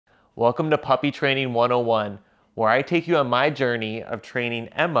Welcome to Puppy Training 101, where I take you on my journey of training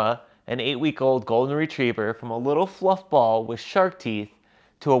Emma, an 8-week-old golden retriever, from a little fluff ball with shark teeth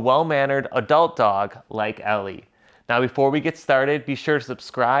to a well-mannered adult dog like Ellie. Now, before we get started, be sure to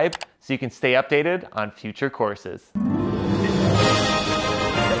subscribe so you can stay updated on future courses.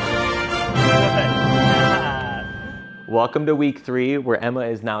 Welcome to week 3, where Emma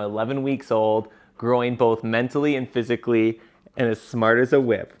is now 11 weeks old, growing both mentally and physically, and as smart as a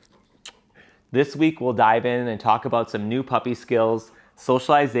whip. This week we'll dive in and talk about some new puppy skills,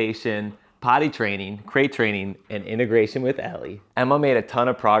 socialization, potty training, crate training, and integration with Ellie. Emma made a ton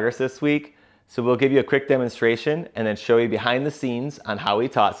of progress this week, so we'll give you a quick demonstration and then show you behind the scenes on how we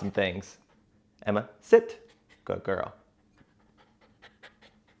taught some things. Emma, sit. Good girl.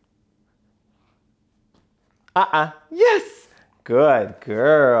 Yes! Good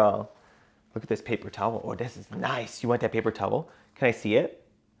girl. Look at this paper towel. Oh, this is nice. You want that paper towel? Can I see it?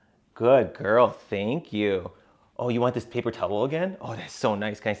 Good girl, thank you. Oh, you want this paper towel again? Oh, that's so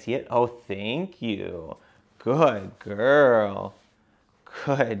nice. Can I see it? Oh, thank you. Good girl.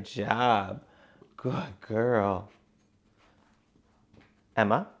 Good job. Good girl.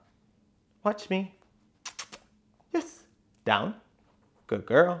 Emma, watch me. Yes. Down. Good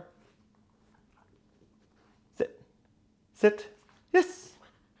girl. Sit. Sit. Yes.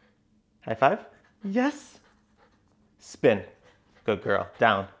 High five. Yes. Spin. Good girl.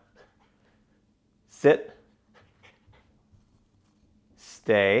 Down. Sit.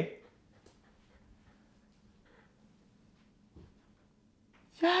 Stay.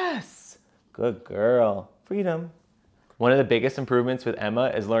 Yes. Good girl. Freedom. One of the biggest improvements with Emma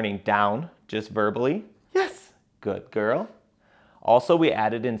is learning down, just verbally. Yes. Good girl. Also, we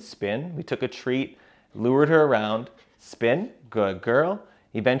added in spin. We took a treat, lured her around. Spin. Good girl.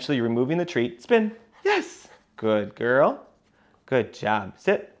 Eventually removing the treat. Spin. Yes. Good girl. Good job.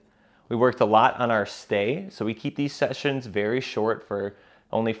 Sit. We worked a lot on our stay, so we keep these sessions very short for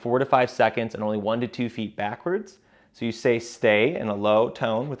only 4 to 5 seconds and only 1 to 2 feet backwards. So you say stay in a low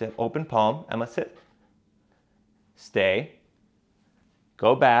tone with an open palm. Emma, sit. Stay.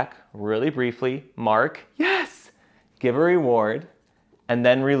 Go back really briefly. Mark. Yes. Give a reward. And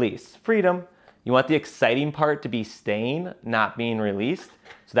then release. Freedom. You want the exciting part to be staying, not being released.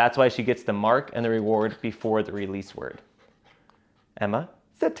 So that's why she gets the mark and the reward before the release word. Emma,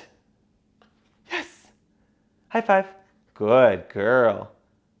 sit. Yes. High five. Good girl.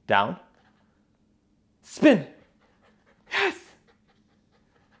 Down. Spin. Yes.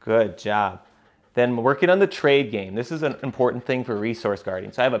 Good job. Then working on the trade game. This is an important thing for resource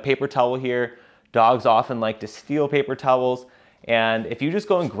guarding. So I have a paper towel here. Dogs often like to steal paper towels. And if you just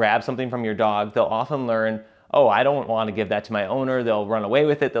go and grab something from your dog, they'll often learn, oh, I don't want to give that to my owner. They'll run away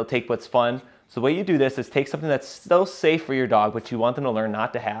with it. They'll take what's fun. So the way you do this is take something that's still safe for your dog, but you want them to learn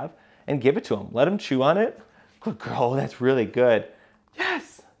not to have, and give it to them. Let them chew on it. Good girl, that's really good.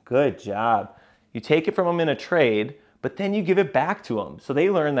 Yes, good job. You take it from them in a trade, but then you give it back to them. So they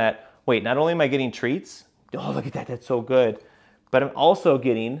learn that, wait, not only am I getting treats, oh, look at that, that's so good, but I'm also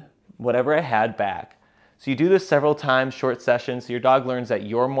getting whatever I had back. So you do this several times, short sessions, so your dog learns that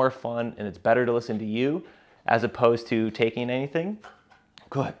you're more fun and it's better to listen to you as opposed to taking anything.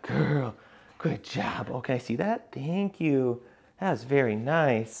 Good girl. Good job. Oh, can I see that? Thank you. That was very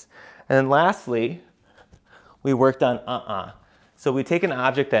nice. And then lastly, we worked on So we take an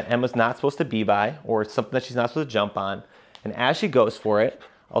object that Emma's not supposed to be by, or something that she's not supposed to jump on, and as she goes for it,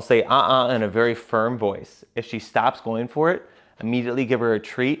 I'll say in a very firm voice. If she stops going for it, immediately give her a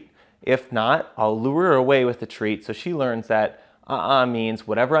treat. If not, I'll lure her away with the treat so she learns that means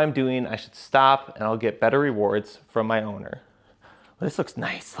whatever I'm doing, I should stop and I'll get better rewards from my owner. Well, this looks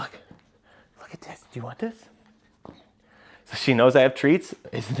nice. Look at this. Do you want this? So she knows I have treats.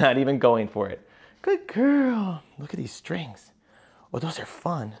 Is not even going for it. Good girl. Look at these strings. Oh, those are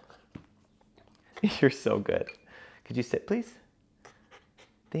fun. You're so good. Could you sit, please?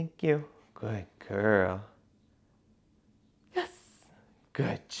 Thank you. Good girl. Yes.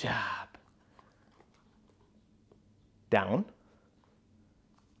 Good job. Down.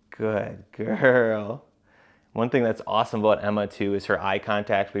 Good girl. One thing that's awesome about Emma too is her eye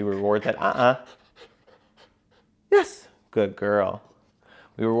contact. We reward that Yes. Good girl.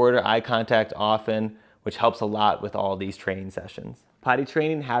 We reward her eye contact often, which helps a lot with all these training sessions. Potty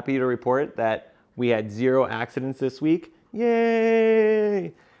training, happy to report that we had 0 accidents this week.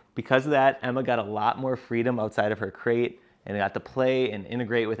 Yay! Because of that, Emma got a lot more freedom outside of her crate and got to play and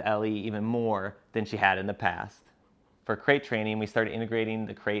integrate with Ellie even more than she had in the past. For crate training, we started integrating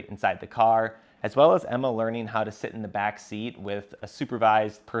the crate inside the car, as well as Emma learning how to sit in the back seat with a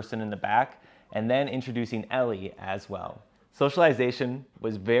supervised person in the back, and then introducing Ellie as well. Socialization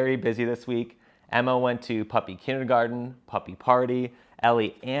was very busy this week. Emma went to puppy kindergarten, puppy party.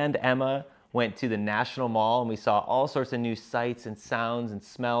 Ellie and Emma went to the National Mall, and we saw all sorts of new sights and sounds and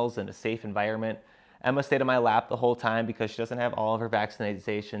smells in a safe environment. Emma stayed on my lap the whole time because she doesn't have all of her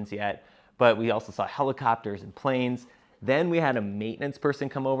vaccinations yet, but we also saw helicopters and planes. Then we had a maintenance person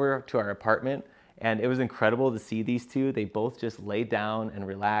come over to our apartment, and it was incredible to see these two. They both just laid down and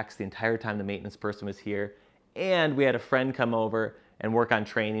relaxed the entire time the maintenance person was here. And we had a friend come over and work on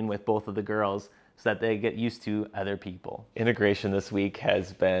training with both of the girls so that they get used to other people. Integration this week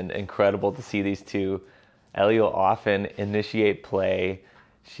has been incredible to see these two. Ellie will often initiate play.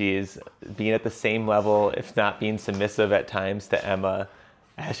 She's being at the same level, if not being submissive at times to Emma,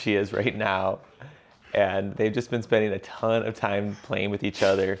 as she is right now. And they've just been spending a ton of time playing with each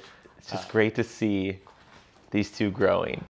other. It's just great to see these two growing.